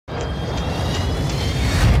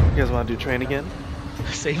You guys want to do train again?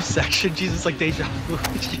 Same section, Jesus, like deja vu.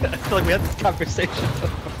 Yeah, I feel like we had this conversation.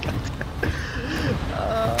 Oh, God.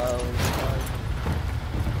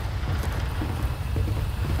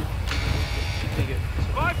 Take it.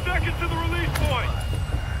 5 seconds to the release point.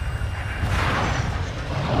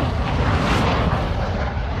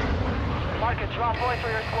 Mark a drop point for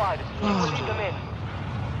your squad. Keep them in.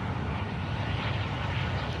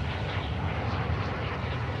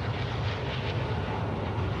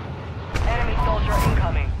 Enemy soldier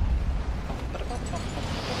incoming.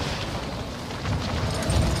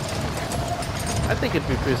 I think it'd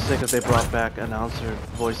be pretty sick if they brought back announcer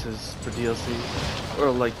voices for DLC.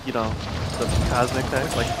 Or like, you know, the cosmic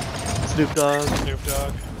type, like Snoop Dogg. Snoop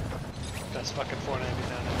Dogg. That's fucking $4.99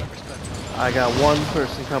 I respect. I got one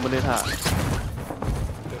person coming in hot.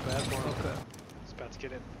 Good bad for him. Okay. He's about to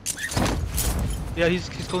get in. Yeah, he's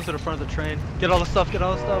going to the front of the train. Get all the stuff, get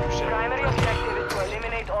all the stuff. Shit. Primary objective is to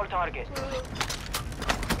eliminate all targets.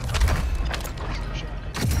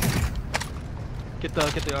 Get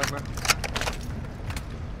the armor.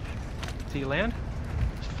 Did he land?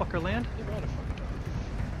 This fucker land? He might have fucked up.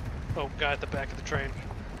 Oh, guy at the back of the train.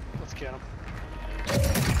 Let's get him.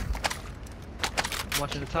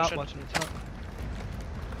 Watching the top, watching the top.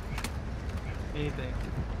 Anything.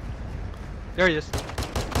 There he is.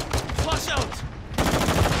 Flush out.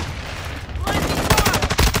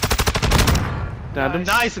 Downed him.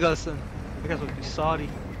 Nice, Augustin. You guys would be Saudi.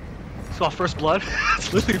 Saw first blood.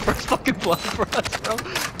 It's literally first fucking blood for us, bro.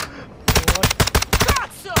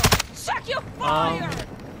 Check your fire!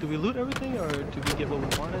 Do we loot everything or do we get what we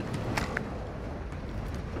wanted?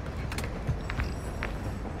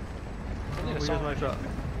 Where's my drop?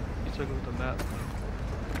 You took it with the map.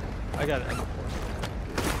 I got it.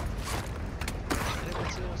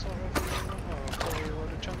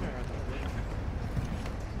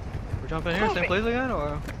 We're jumping here, same place again, or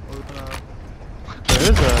are we gonna?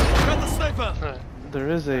 Got the sniper. There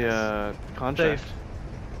is a contract.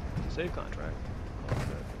 Save contract.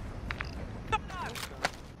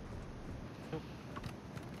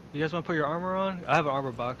 You guys want to put your armor on? I have an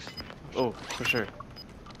armor box. Oh, for sure.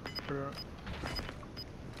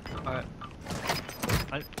 Alright.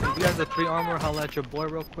 If you guys have 3 armor, holla at your boy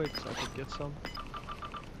real quick so I can get some.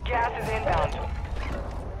 Gas is inbound.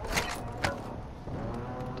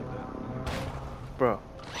 Bro.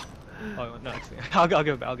 Oh, no, I'll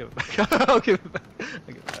give it back. I'll give it back. I'll give it back.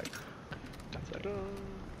 I'll give it back.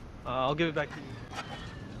 I'll give it back to you.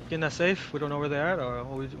 Getting that safe? We don't know where they're at, or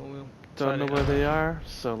we Don't know where they are,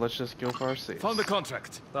 so let's just go for our safe. Found the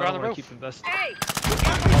contract. I don't want to keep investing. Hey!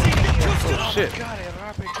 Oh shit. God, I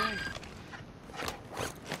have an RPG.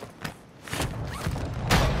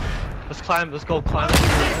 Let's climb. Let's go climb. Good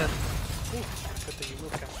thing you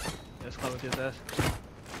moved, Captain. Let's climb with his ass.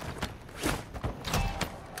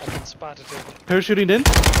 I've been spotted here. Parachuting in.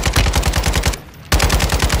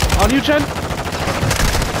 On you, Chen.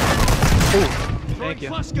 Thank you.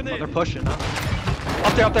 Oh, they're pushing, huh?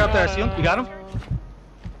 Up there. See him? You got him?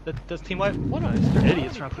 Does team wipe? What? They're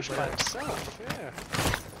idiots trying to push By by. himself, yeah.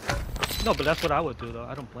 No, but that's what I would do, though.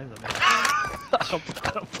 I don't blame them. Man. I don't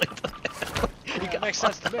blame them. That makes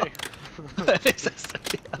sense to me. That makes sense to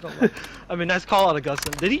me. I mean, nice call out,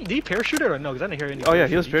 Augustin. Did he parachute or no? Because I didn't hear any. Oh yeah,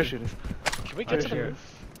 he was parachuting. Can we get to the here.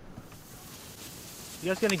 roof? You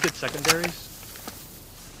guys got any good secondaries?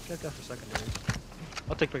 Check that for secondaries.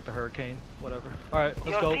 I'll take back the hurricane. Whatever. All right, let's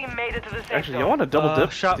Your go. team made it to the safe Actually, zone. you want to double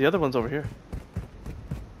dip? Shot. The other one's over here.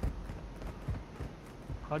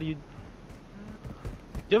 How do you? Do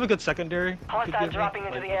you have a good secondary? you could Hostiles give me? dropping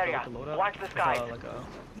into Like, the area. like a loadout? Watch the skies. Like a.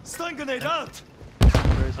 Stun grenade out.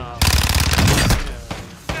 Where is it?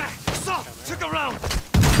 Stop. Check around.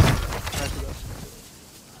 Nice, Augustin.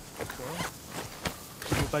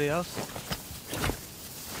 Okay. Anybody else?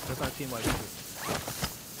 That's not team like it.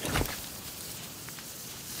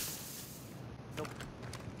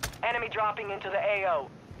 Enemy dropping into the AO.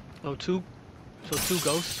 Oh, two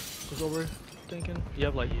ghosts is what we're thinking. You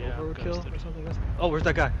have like overkill ghosted. or something else? Oh, where's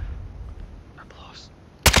that guy? I'm lost.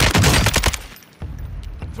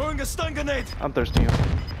 Throwing a stun grenade. I'm thirsting him.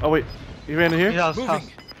 Oh wait, he ran in here? Yeah, Moving. house.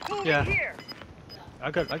 Moving Yeah. here!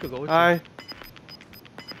 I could go with you. Hi.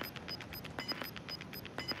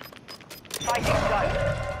 Fighting done.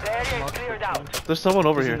 The area is cleared out. There's someone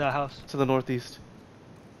over He's here. in that house. To the northeast.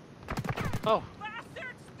 Oh,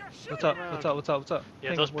 Bastards! They're shooting! What's up? What's up? yeah,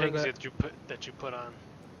 Ping, those where pings that- that you put on.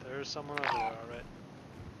 There's someone over there, alright.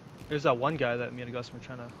 There's that one guy that me and Augustin were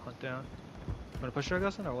trying to hunt down. You wanna push her,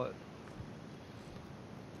 Augustin, or what?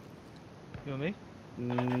 You and me?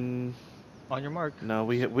 On your mark. No,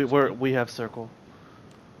 we have circle.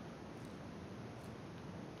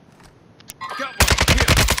 Got one. Here.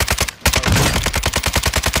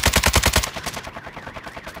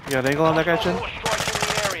 You got an angle on that guy, Chin? Strike in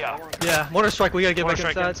the area. Yeah, mortar strike. We gotta get Mortar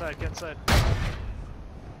back strike, inside. get inside.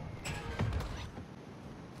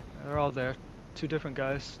 They're all there. Two different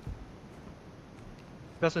guys.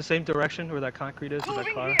 That's the same direction where that concrete is with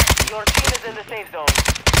that car. Your team is in the safe zone.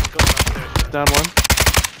 Going upstairs. Down one.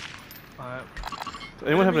 Alright.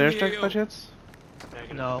 Anyone have an airstrike by chance?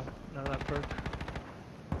 Negative. No, none of that perk.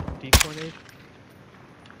 Decoy nade.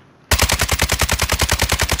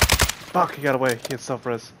 Fuck, he got away. He had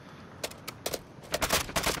self-res.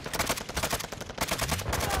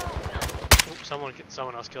 Oops,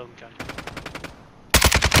 someone else killed him, Ken.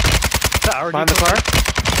 Is that our Behind the decoy car?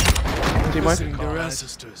 nade? Team Mike? Visiting their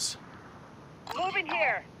ancestors. Moving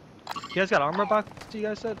here. You guys got armor box, you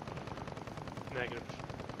guys said? Negative.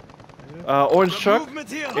 Orange truck Movement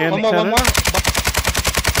here. and One more. cannon.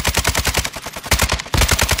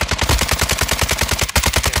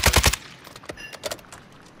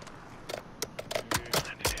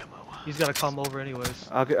 He's gotta come over anyways.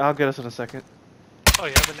 I'll get us in a second. Oh,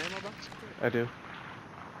 you have an ammo box? I do.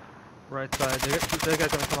 Right side. That guy's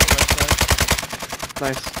gonna come out right side.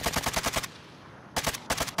 Nice.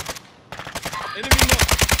 Enemy mark.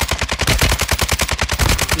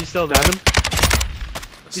 He's still there. Down him.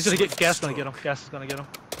 He's gonna get gas. Gonna get him. Gas is gonna get him.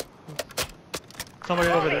 Somebody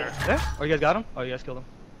over there. Yeah? Oh, you guys got him? Oh, you guys killed him.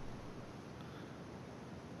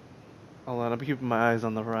 Hold on, I'm keeping my eyes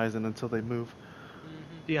on the horizon until they move.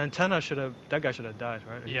 The antenna should have. That guy should have died,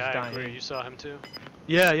 right? Or he's Yeah, I dying. agree. You saw him too?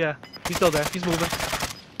 Yeah, yeah. He's still there. He's moving.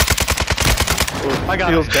 Ooh, I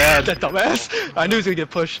got feels him. bad. That dumbass. I knew he was gonna get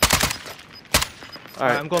pushed.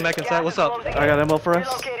 Alright, I'm going back inside. What's up? I got ammo for us.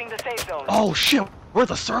 Relocating the safe zone. Oh shit. We're at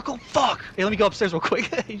the circle? Fuck. Hey, let me go upstairs real quick.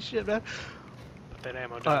 Hey, shit, man. Put that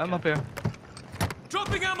ammo down. Alright, I'm Ken. up here.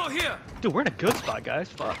 Dropping ammo here. Dude, we're in a good spot, guys.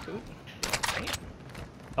 Fuck, dude.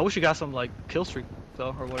 I wish you got some, like, kill streak,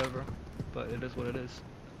 though, or whatever. But it is what it is.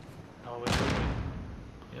 Oh, wait.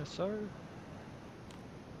 Yes, sir.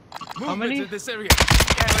 Movement many? in this area.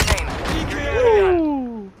 10 remain.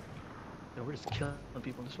 Ooh. No, we're just killing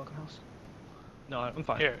people in this fucking house. No, I'm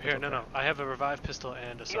fine. Here, It's here, okay. no. I have a revive pistol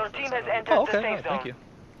and a Your self-res. team I has don't- entered Oh, the okay. safe Alright, zone. thank you.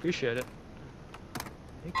 Appreciate it.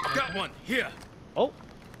 Thank you. Got one here. Oh.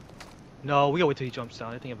 No, we gotta wait till he jumps down.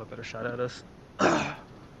 I think he have a better shot at us. I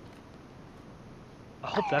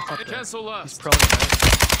hope that's not the... Cancel He's last. prone, right?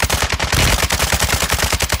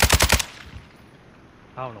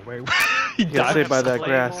 I don't know where he He got died. saved by that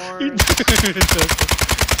grass.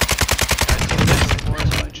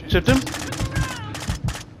 Chipped him?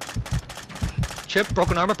 Chip,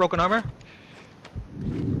 broken armor, broken armor.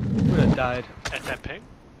 Would have died. At that ping?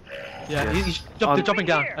 Yeah, Yes. they're jumping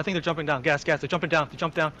down. I think they're jumping down. Gas, they're jumping down. They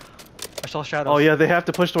jumped down. I saw shadows. Oh yeah, they have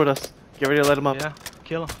to push toward us. Get ready to let him up. Yeah,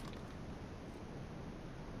 kill him.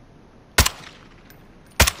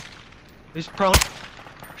 He's prone.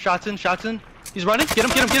 Shots in, shots in. He's running. Get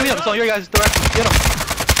him, get him, get him. It's all your guys' direction. Get him.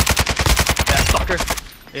 That sucker.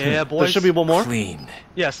 Yeah, boys. There should be one more. Clean.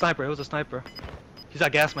 Yeah, sniper. It was a sniper. He's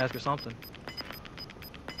got gas mask or something.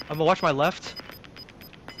 I'm gonna watch my left.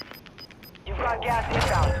 You've got gas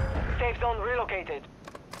inbound. Safe zone relocated.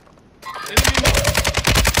 Enemy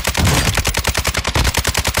mark.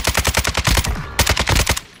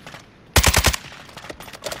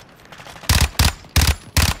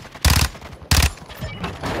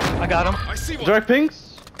 I got him. I see one. Direct ping?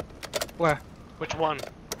 Where? Which one?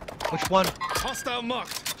 Which one? Hostile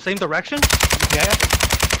marked. Same direction? Yeah.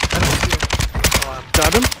 I don't see him. Oh,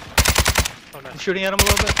 Got him? oh, I'm nice. shooting at him a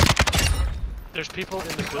little bit. There's people in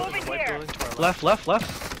the building, the white building to our left. Left.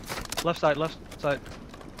 Left side, left side.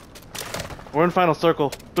 We're in final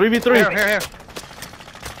circle. 3v3. Here.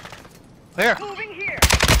 Here. Moving here.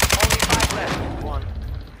 Only 5 left. One.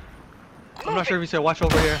 I'm not sure if you said watch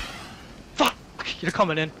over here. Fuck! You're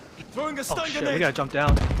coming in. Throwing a Oh stun shit, we grenade. gotta jump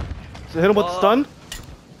down. So hit him with the stun.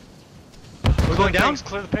 We're going down? Pings,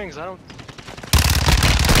 clear the pings. I don't.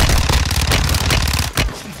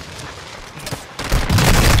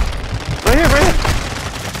 Right here.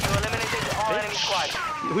 You eliminated all enemy squads.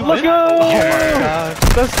 We Let's won. go! Oh my god.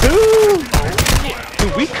 That's two!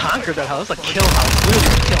 Dude, we conquered that house. It's like kill house.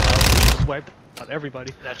 Literally a kill house. We just wiped out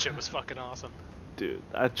everybody. That shit was fucking awesome. Dude,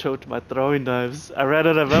 I choked my throwing knives. I ran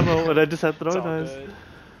out of ammo and I just had It's throwing all knives. good.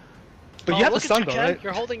 But Oh, you have the look at stun you, though, Ken. right?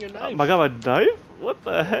 You're holding your knife. Oh my god, my knife? What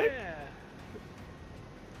the heck? Yeah.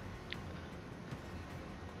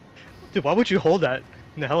 Dude, why would you hold that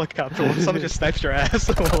in the helicopter when someone just snipes your ass?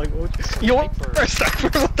 Like, what would you want Sniper. a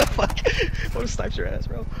sniper? What the fuck? What snipes your ass,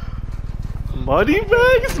 bro? Money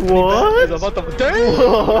bags? What? It's about the damn.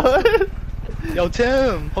 What? Yo,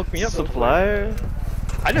 Tim, hook me up. real quick. Supplier?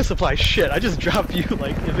 I didn't supply shit. I just dropped you,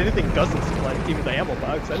 like, if anything doesn't supply even the ammo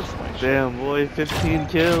box, I just supply shit. Damn, boy, 15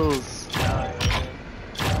 kills.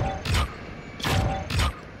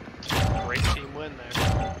 Great team win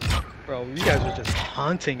there. Bro, you guys are just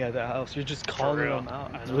hunting at the house. You're just calling real. them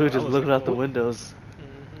out. I We were That just was looking out the cool. windows.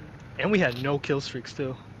 And we had no kill streaks,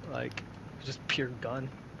 too. Like, just pure gun.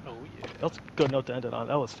 Oh yeah. That's a good note to end it on.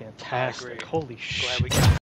 That was fantastic. agree. Holy Glad shit. we got